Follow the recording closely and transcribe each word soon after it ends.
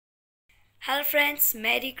Hello friends,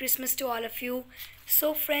 Merry Christmas to all of you.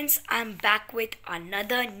 So friends, I'm back with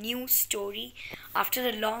another new story after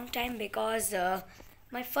a long time because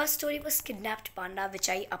my first story was Kidnapped Panda, which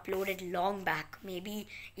I uploaded long back. Maybe,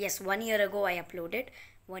 yes, 1 year ago I uploaded.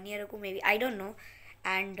 1 year ago maybe, I don't know.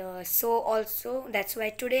 And so also that's why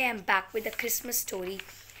today I'm back with a Christmas story.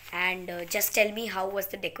 And just tell me how was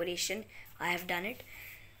the decoration. I have done it.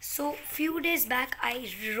 So few days back I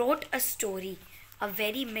wrote a story, a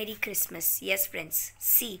very Merry Christmas. Yes friends,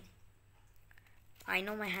 see, I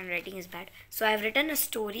know my handwriting is bad. So I have written a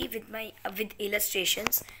story with my with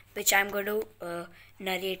illustrations which I'm going to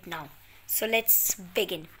narrate now. So let's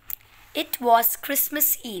begin. It was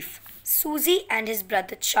Christmas Eve. Susie and his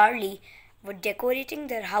brother Charlie were decorating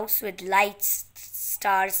their house with lights,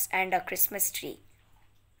 stars and a Christmas tree.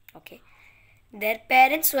 Okay. Their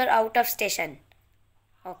parents were out of station.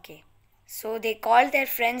 Okay. So they called their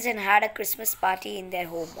friends and had a Christmas party in their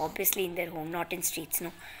home. Obviously in their home, not in streets,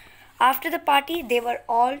 no. After the party, they were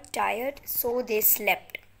all tired, so they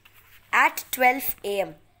slept. At 12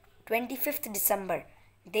 a.m., 25th December,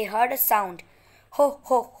 they heard a sound. Ho,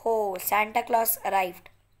 ho, ho, Santa Claus arrived.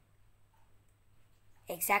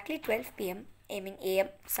 Exactly 12 p.m., I mean a.m.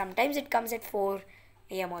 Sometimes it comes at 4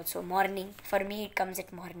 a.m. also, morning. For me, it comes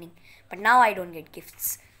at morning. But now I don't get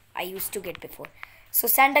gifts. I used to get before. So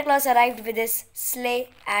Santa Claus arrived with his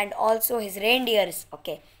sleigh and also his reindeers.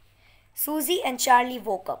 Okay. Susie and Charlie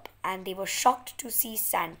woke up and they were shocked to see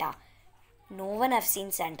Santa. No one have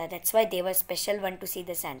seen Santa. That's why they were special one to see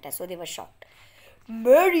the Santa. So they were shocked.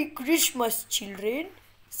 Merry Christmas, children.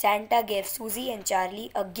 Santa gave Susie and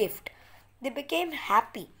Charlie a gift. They became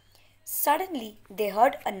happy. Suddenly, they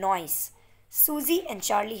heard a noise. Susie and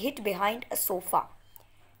Charlie hid behind a sofa.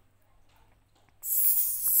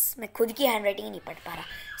 मैं खुद की handwriting ही नहीं पढ़ पा रहा.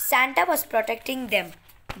 Santa was protecting them,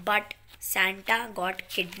 but Santa got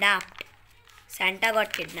kidnapped. Santa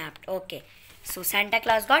got kidnapped. Okay. So Santa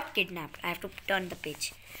Claus got kidnapped. I have to turn the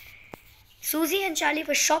page. Susie and Charlie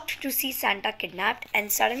were shocked to see Santa kidnapped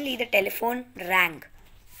and suddenly the telephone rang.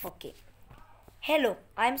 Okay. Hello,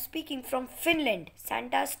 I am speaking from Finland,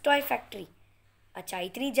 Santa's toy factory. अच्छा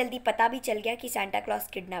इतनी जल्दी पता भी चल गया कि Santa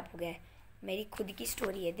Claus kidnap हो गया है. मेरी खुद की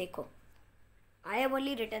स्टोरी है देखो. I have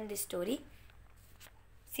only written this story.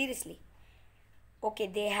 Seriously. Okay,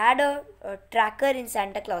 they had a tracker in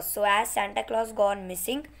Santa Claus. So as Santa Claus gone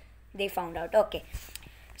missing, they found out. Okay.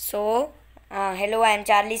 So, hello, I am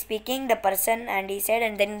Charlie speaking. The person, and he said,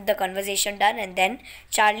 and then the conversation done. And then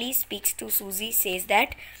Charlie speaks to Susie, says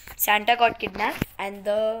that Santa got kidnapped, and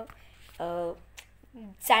the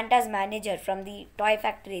Santa's manager from the toy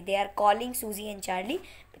factory, they are calling Susie and Charlie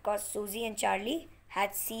because Susie and Charlie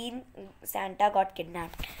had seen Santa got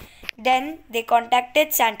kidnapped. Then they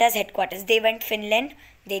contacted Santa's headquarters. They went Finland.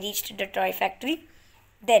 They reached the toy factory.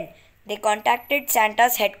 Then they contacted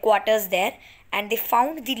Santa's headquarters there and they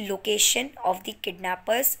found the location of the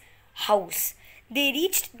kidnapper's house. They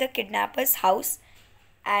reached the kidnapper's house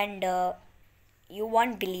and you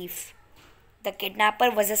won't believe, the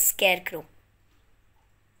kidnapper was a scarecrow.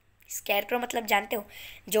 Scarecrow मतलब जानते हो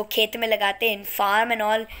जो खेत में लगाते हैं इन farm and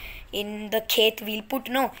all in the खेत wheel put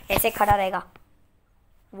no ऐसे खड़ा रहेगा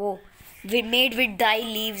वो made with dry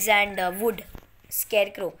leaves and would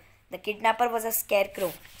scarecrow. The kidnapper was a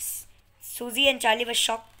scarecrow. Susie and Charlie were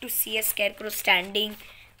shocked to see a scarecrow standing,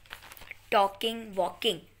 talking,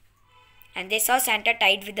 walking, and they saw Santa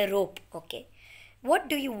tied with a rope. Okay. What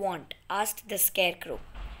do you want? Asked the scarecrow.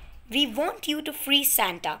 We want you to free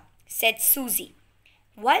Santa, said Susie.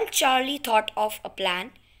 While Charlie thought of a plan,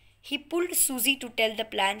 he pulled Susie to tell the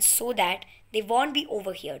plan so that they won't be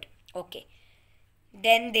overheard. Okay.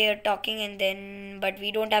 Then they are talking and then, but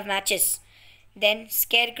we don't have matches. Then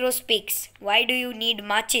Scarecrow speaks. Why do you need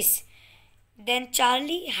matches? Then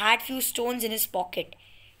Charlie had few stones in his pocket.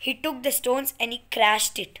 He took the stones and he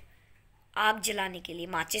crashed it. आग जलाने के लिए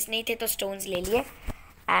matches नहीं थे तो stones ले लिए.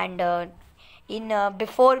 And in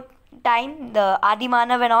before time, the Adi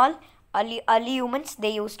Manav and all, early humans, they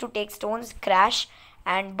used to take stones, crash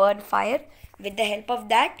and burn fire. With the help of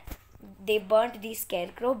that, they burnt the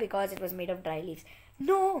scarecrow because it was made of dry leaves.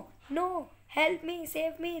 No, no, help me,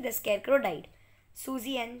 save me. The scarecrow died.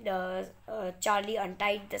 Susie and Charlie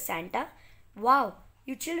untied the Santa. Wow,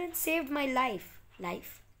 you children saved my life.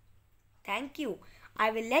 Life? Thank you.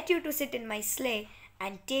 I will let you to sit in my sleigh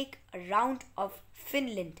and take a round of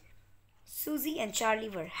Finland. Susie and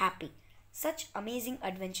Charlie were happy. Such amazing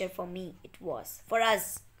adventure for me it was. For us,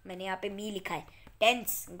 मैंने यहाँ पे me लिखा है.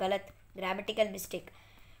 Tense, गलत, grammatical mistake.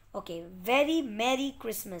 Okay, very merry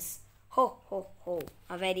Christmas. Ho ho ho,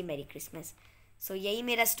 a very merry Christmas. So यही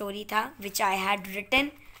मेरा story था which I had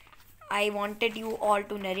written I wanted you all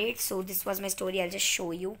to narrate, so this was my story. I'll just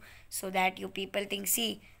show you so that you people think,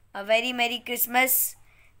 see, a very Merry Christmas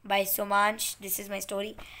by Somansh. This is my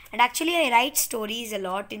story. And actually I write stories a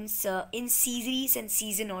lot in series and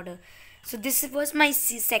season order. So this was my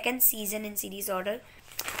second season in series order.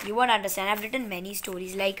 You won't understand. I've written many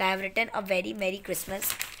stories. Like I have written a very Merry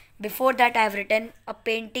Christmas. Before that I have written a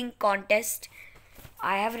painting contest.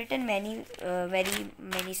 I have written many, very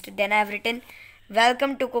many. Then I have written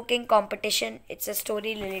Welcome to Cooking Competition. It's a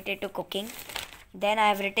story related to cooking. Then I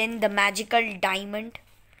have written The Magical Diamond.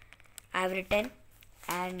 I have written,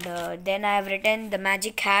 and then I have written The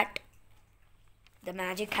Magic Hat. The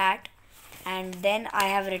Magic Hat, and then I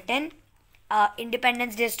have written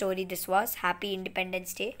Independence Day story. This was Happy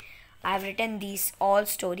Independence Day. I have written these all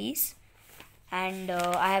stories, and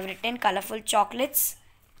I have written Colorful Chocolates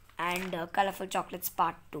and Colorful Chocolates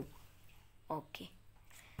Part 2. Okay.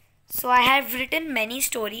 So I have written many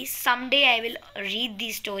stories. Someday I will read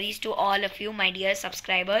these stories to all of you, my dear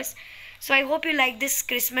subscribers. So I hope you like this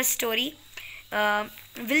Christmas story.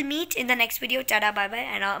 We'll meet in the next video. Tada, bye bye,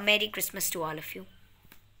 and a Merry Christmas to all of you.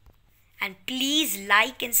 And please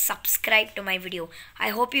like and subscribe to my video. I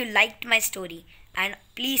hope you liked my story. And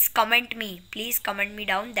please comment me. Please comment me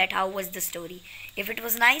down that how was the story. If it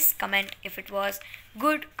was nice, comment. If it was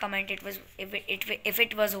good, comment. If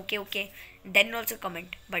it was okay, then also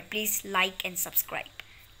comment. But please like and subscribe.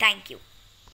 Thank you.